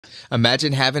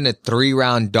Imagine having a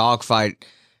 3-round dogfight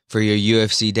for your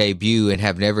UFC debut and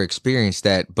have never experienced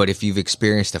that. But if you've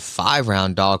experienced a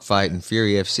 5-round dogfight in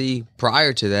Fury FC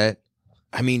prior to that,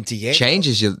 I mean,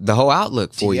 changes the whole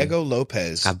outlook for you. Diego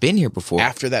Lopez. I've been here before.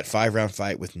 After that 5-round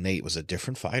fight with Nate was a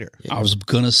different fighter. Yeah. I was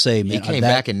going to say, man. He came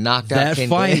back and knocked out King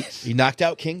Glenn. He knocked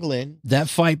out King Glenn. That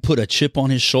fight put a chip on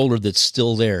his shoulder that's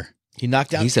still there. He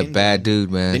knocked out He's King a bad Glenn.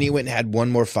 dude, man. Then he went and had one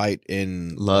more fight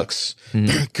in Lux.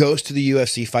 Goes to the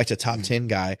UFC, fights a top 10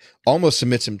 guy, almost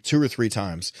submits him 2 or 3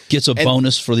 times. Gets a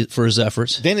bonus for his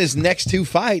efforts. Then his next 2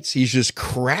 fights, he's just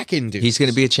cracking dudes. He's going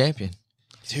to be a champion.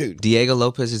 Dude. Diego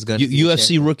Lopez is going to be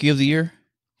UFC Rookie of the Year?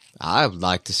 I would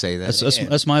like to say that.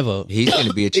 That's my vote. He's going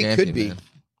to be a champion. It could be. Man.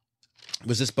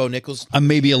 Was this Bo Nichols? I'm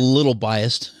maybe a little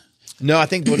biased. No, I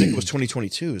think Bo Nichols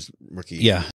 2022 is rookie. Yeah.